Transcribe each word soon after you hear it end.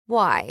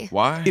Why?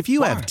 Why? If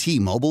you have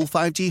T-Mobile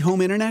 5G home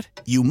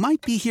internet, you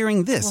might be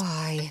hearing this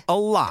Why? a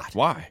lot.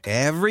 Why?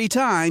 Every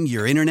time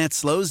your internet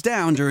slows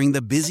down during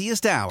the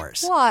busiest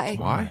hours. Why?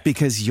 Why?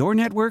 Because your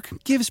network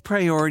gives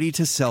priority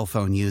to cell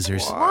phone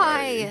users.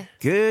 Why?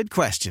 Good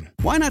question.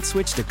 Why not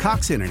switch to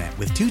Cox Internet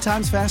with 2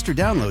 times faster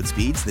download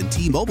speeds than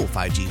T-Mobile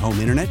 5G home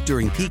internet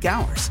during peak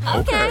hours?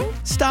 Okay.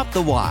 Stop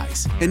the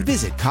whys and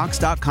visit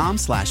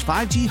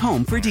cox.com/5G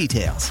home for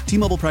details.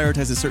 T-Mobile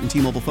prioritizes certain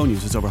T-Mobile phone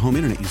users over home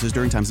internet users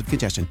during times of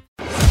congestion.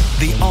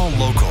 The All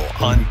Local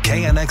on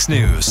KNX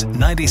News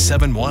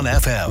 97.1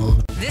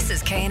 FM. This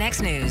is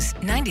KNX News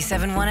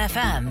 97.1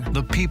 FM.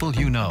 The people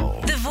you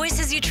know. The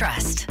voices you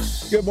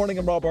trust. Good morning,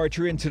 I'm Rob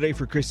Archer, and today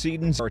for Chris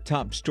Edens, our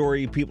top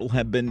story, people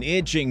have been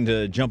itching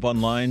to jump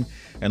online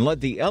and let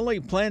the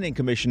LA Planning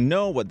Commission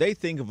know what they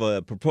think of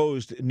a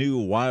proposed new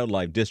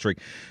wildlife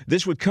district.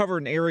 This would cover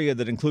an area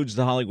that includes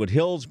the Hollywood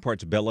Hills,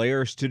 parts of Bel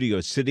Air,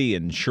 Studio City,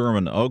 and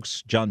Sherman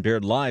Oaks. John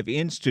Baird live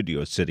in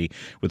Studio City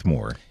with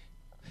more.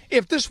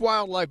 If this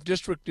wildlife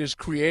district is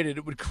created,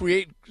 it would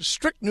create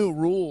strict new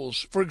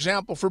rules, for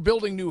example, for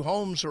building new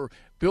homes or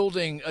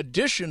building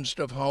additions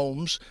to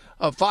homes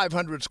of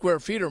 500 square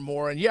feet or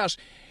more. And yes,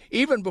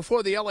 even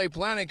before the LA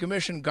Planning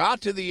Commission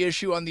got to the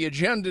issue on the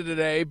agenda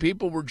today,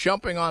 people were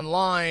jumping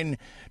online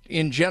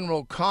in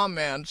general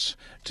comments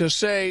to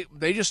say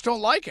they just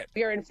don't like it.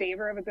 We are in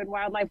favor of a good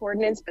wildlife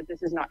ordinance, but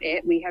this is not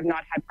it. We have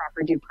not had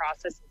proper due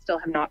process and still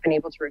have not been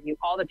able to review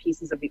all the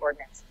pieces of the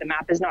ordinance. The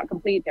map is not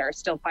complete. There are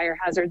still fire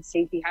hazards,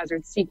 safety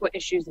hazards, CEQA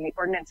issues, and the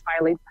ordinance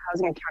violates the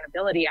Housing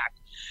Accountability Act,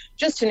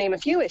 just to name a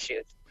few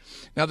issues.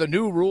 Now, the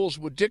new rules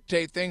would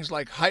dictate things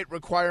like height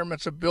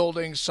requirements of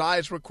buildings,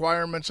 size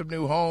requirements of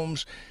new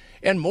homes,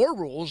 and more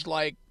rules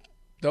like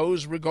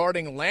those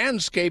regarding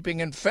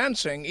landscaping and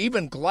fencing,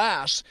 even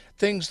glass,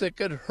 things that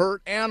could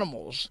hurt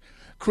animals.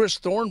 Chris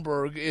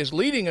Thornburg is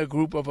leading a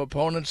group of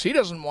opponents. He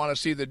doesn't want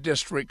to see the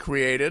district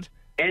created.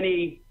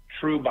 Any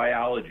true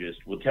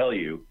biologist will tell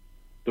you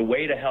the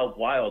way to help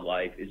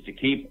wildlife is to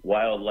keep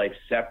wildlife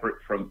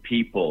separate from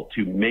people,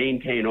 to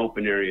maintain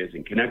open areas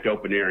and connect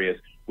open areas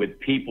with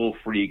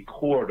people-free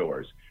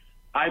corridors.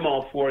 I'm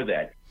all for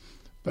that.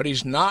 But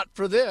he's not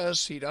for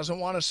this. He doesn't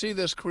want to see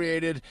this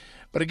created.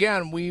 But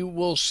again, we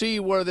will see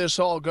where this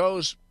all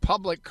goes.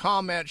 Public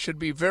comment should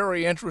be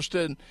very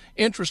interesting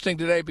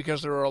today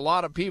because there are a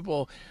lot of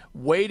people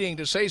waiting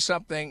to say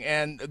something,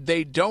 and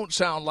they don't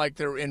sound like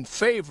they're in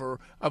favor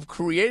of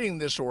creating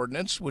this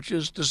ordinance, which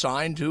is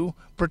designed to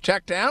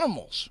protect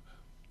animals.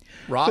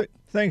 Rob?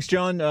 Thanks,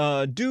 John.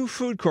 Do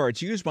food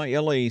carts used by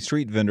LA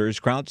street vendors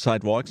crowd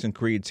sidewalks and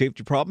create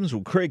safety problems?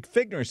 Well, Craig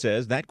Figner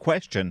says that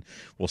question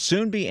will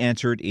soon be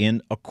answered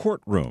in a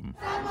courtroom.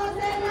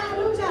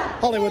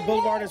 Hollywood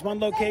Boulevard is one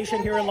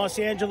location here in Los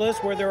Angeles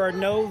where there are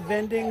no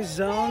vending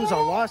zones. A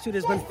lawsuit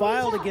has been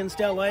filed against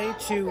LA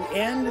to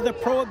end the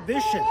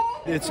prohibition.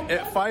 It's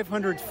at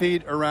 500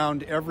 feet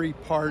around every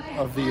part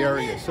of the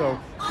area. So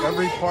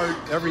every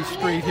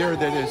street here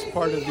that is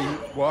part of the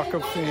Walk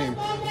of Fame,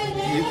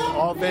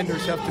 all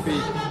vendors have to be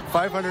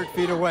 500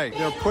 feet away.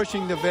 They're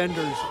pushing the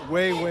vendors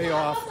way, way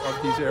off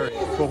of these areas.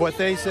 But what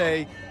they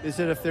say is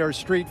that if there are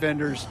street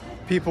vendors,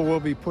 people will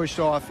be pushed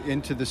off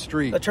into the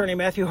street. Attorney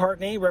Matthew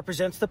Hartney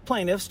represents the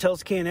plaintiffs,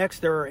 tells KNX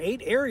there are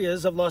 8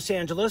 areas of Los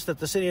Angeles that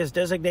the city has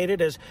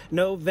designated as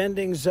no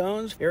vending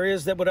zones,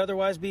 areas that would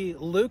otherwise be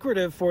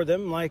lucrative for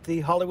them, like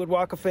the Hollywood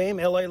Walk of Fame,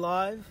 LA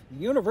Live,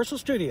 Universal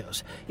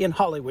Studios in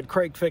Hollywood.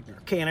 Craig Figner,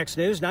 KNX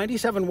News,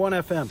 97.1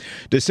 FM.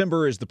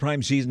 December is the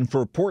prime season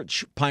for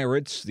porch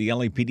pirates. The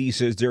LAPD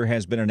says there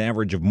has been an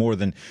average of more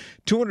than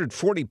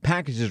 240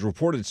 packages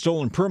reported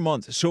stolen per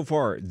month so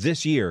far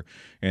this year,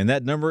 and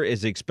that number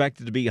is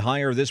expected to be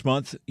higher this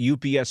month.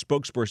 UPS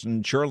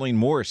spokesperson Charlene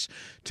Morse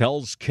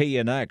tells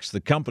KNX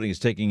the company is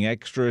taking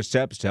extra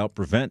steps to help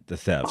prevent the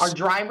thefts. Our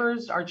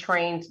drivers are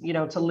trained,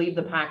 to leave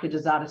the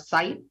packages out of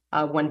sight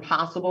when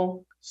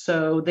possible.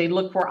 So they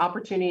look for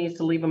opportunities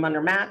to leave them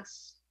under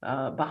mats,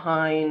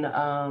 behind,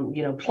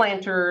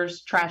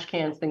 planters, trash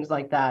cans, things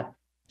like that.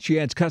 She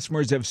adds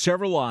customers have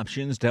several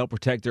options to help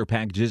protect their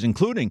packages,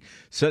 including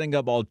setting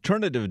up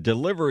alternative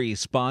delivery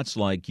spots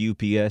like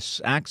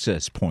UPS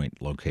access point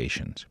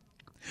locations.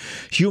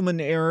 Human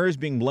error is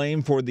being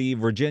blamed for the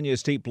Virginia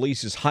State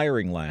Police's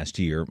hiring last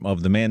year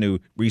of the man who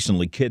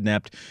recently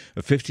kidnapped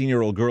a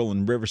 15-year-old girl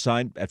in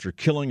Riverside after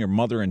killing her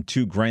mother and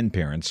 2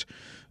 grandparents.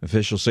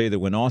 Officials say that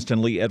when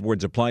Austin Lee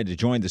Edwards applied to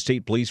join the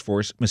state police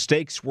force,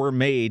 mistakes were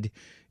made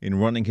in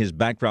running his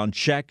background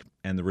check,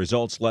 and the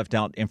results left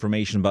out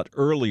information about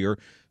earlier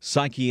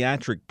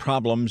psychiatric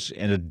problems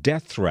and a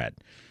death threat.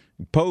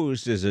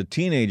 Posed as a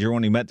teenager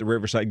when he met the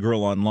Riverside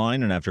girl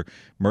online, and after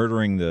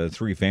murdering the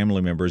 3 family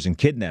members and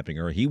kidnapping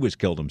her, he was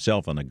killed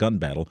himself in a gun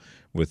battle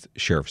with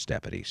sheriff's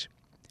deputies.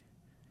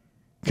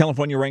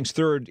 California ranks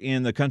 3rd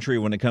in the country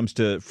when it comes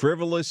to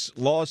frivolous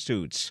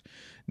lawsuits.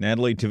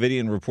 Natalie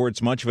Tavidian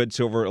reports much of it's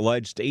over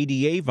alleged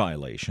ADA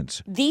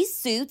violations. These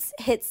suits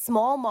hit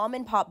small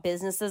mom-and-pop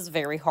businesses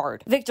very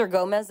hard. Victor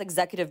Gomez,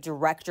 executive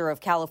director of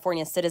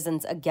California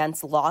Citizens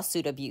Against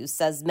Lawsuit Abuse,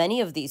 says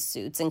many of these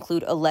suits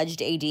include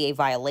alleged ADA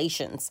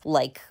violations,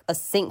 like a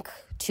sink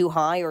too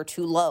high or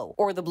too low,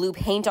 or the blue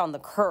paint on the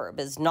curb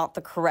is not the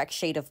correct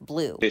shade of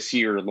blue. This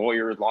year,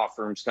 lawyers, law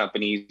firms,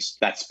 companies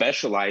that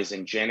specialize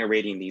in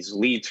generating these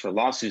leads for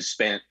lawsuits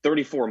spent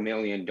 $34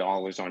 million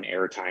on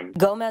airtime.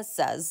 Gomez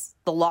says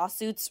the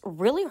lawsuits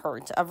really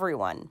hurt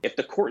everyone. If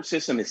the court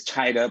system is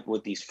tied up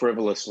with these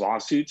frivolous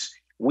lawsuits,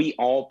 we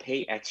all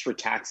pay extra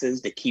taxes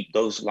to keep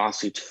those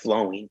lawsuits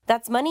flowing.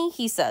 That's money,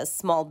 he says,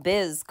 small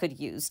biz could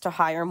use to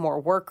hire more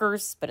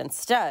workers, but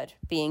instead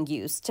being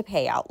used to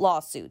pay out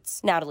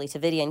lawsuits. Natalie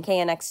Tavidian,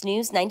 KNX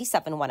News,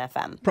 97.1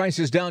 FM.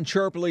 Prices down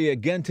sharply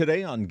again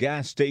today on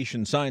gas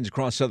station signs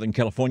across Southern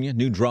California.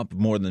 New drop of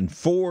more than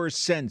 4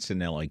 cents in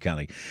LA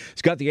County.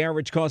 It's got the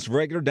average cost of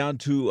regular down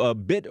to a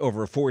bit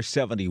over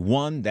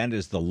 $4.71. That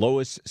is the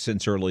lowest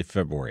since early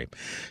February.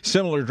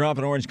 Similar drop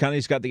in Orange County.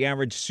 It's got the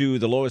average to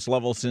the lowest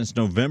level since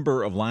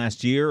November of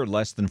last year,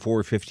 less than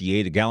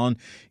 $4.58 a gallon.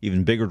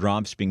 Even bigger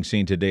drops being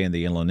seen today in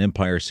the Inland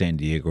Empire, San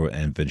Diego,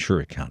 and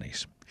Ventura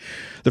counties.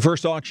 The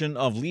first auction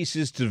of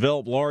leases to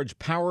develop large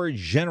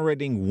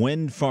power-generating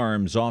wind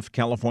farms off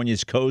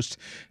California's coast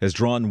has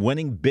drawn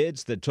winning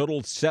bids that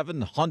totaled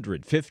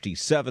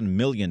 $757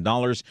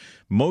 million,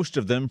 most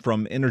of them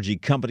from energy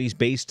companies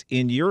based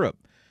in Europe.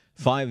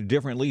 5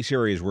 different lease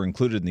areas were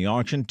included in the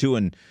auction, 2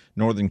 in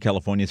Northern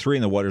California, 3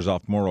 in the waters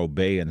off Morro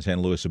Bay and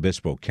San Luis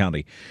Obispo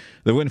County.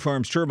 The wind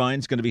farm's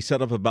turbines going to be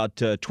set up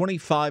about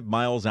 25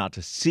 miles out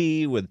to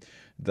sea, with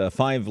the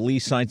 5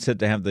 lease sites set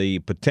to have the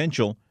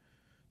potential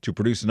to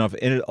produce enough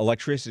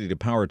electricity to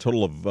power a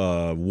total of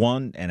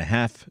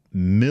 1.5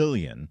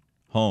 million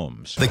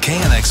homes. The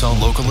KNX All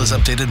Local is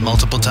updated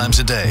multiple times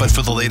a day. But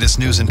for the latest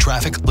news and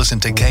traffic, listen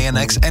to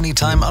KNX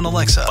anytime on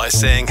Alexa by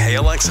saying, "Hey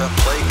Alexa,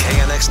 play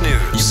KNX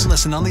News." You can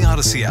listen on the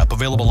Odyssey app,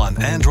 available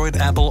on Android,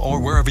 Apple,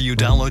 or wherever you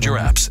download your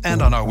apps,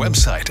 and on our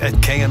website at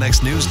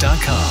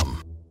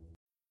knxnews.com.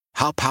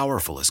 How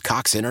powerful is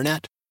Cox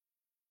Internet?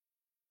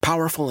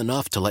 Powerful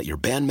enough to let your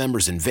band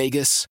members in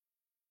Vegas,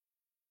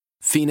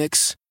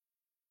 Phoenix,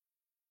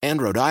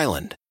 and Rhode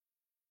Island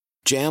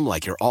jam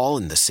like you're all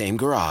in the same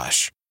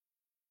garage.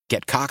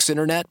 Get Cox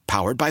Internet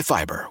powered by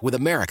fiber with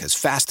America's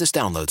fastest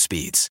download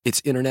speeds.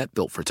 It's internet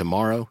built for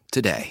tomorrow,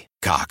 today.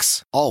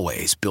 Cox,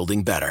 always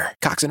building better.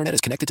 Cox Internet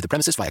is connected to the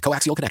premises via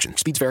coaxial connection.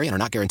 Speeds vary and are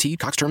not guaranteed.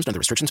 Cox terms and other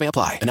restrictions may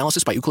apply.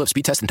 Analysis by Ookla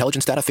Speed Test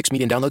Intelligence Data. Fixed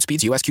median download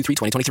speeds. US Q3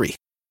 2023.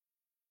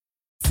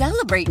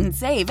 Celebrate and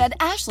save at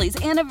Ashley's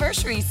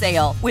Anniversary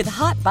Sale. With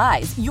Hot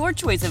Buys, your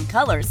choice of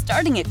colors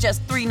starting at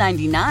just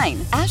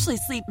 $3.99. Ashley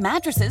Sleep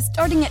mattresses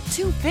starting at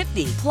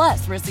 $2.50.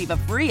 Plus, receive a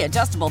free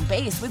adjustable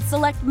base with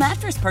select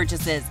mattress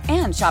purchases.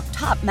 And shop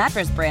top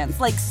mattress brands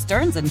like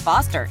Stearns &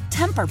 Foster,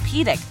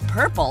 Tempur-Pedic,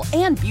 Purple,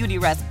 and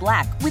Beautyrest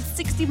Black with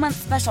 60-month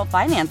special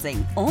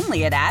financing.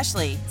 Only at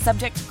Ashley.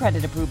 Subject to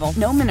credit approval.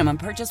 No minimum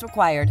purchase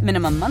required.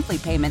 Minimum monthly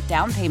payment,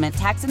 down payment,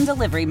 tax, and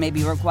delivery may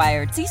be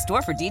required. See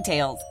store for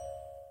details.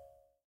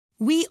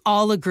 We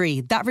all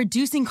agree that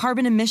reducing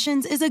carbon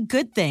emissions is a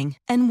good thing.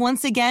 And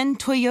once again,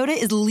 Toyota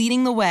is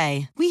leading the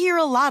way. We hear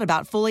a lot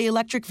about fully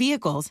electric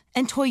vehicles,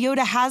 and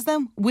Toyota has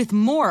them with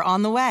more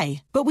on the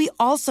way. But we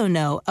also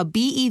know a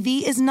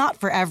BEV is not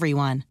for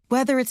everyone,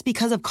 whether it's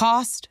because of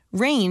cost,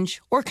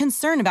 range, or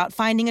concern about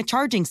finding a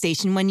charging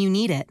station when you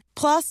need it.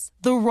 Plus,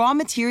 the raw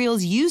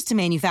materials used to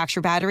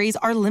manufacture batteries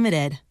are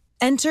limited.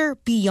 Enter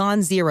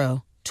Beyond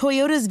Zero,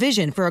 Toyota's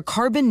vision for a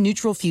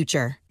carbon-neutral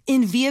future.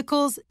 In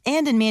vehicles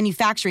and in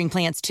manufacturing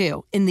plants,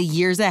 too, in the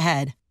years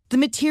ahead. The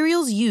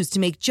materials used to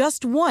make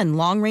just one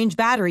long-range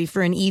battery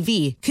for an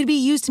EV could be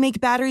used to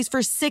make batteries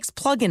for 6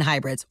 plug-in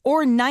hybrids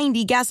or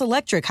 90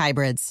 gas-electric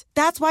hybrids.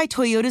 That's why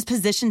Toyota's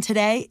position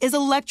today is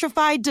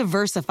electrified,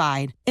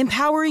 diversified,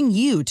 empowering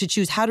you to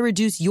choose how to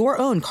reduce your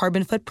own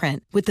carbon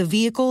footprint with the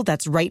vehicle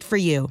that's right for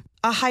you.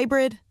 A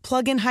hybrid,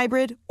 plug-in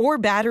hybrid, or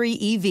battery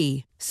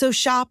EV. So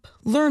shop,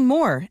 learn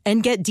more,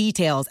 and get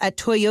details at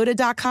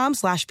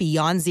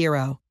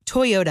toyota.com/beyondzero.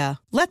 Toyota,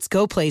 let's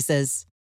go places.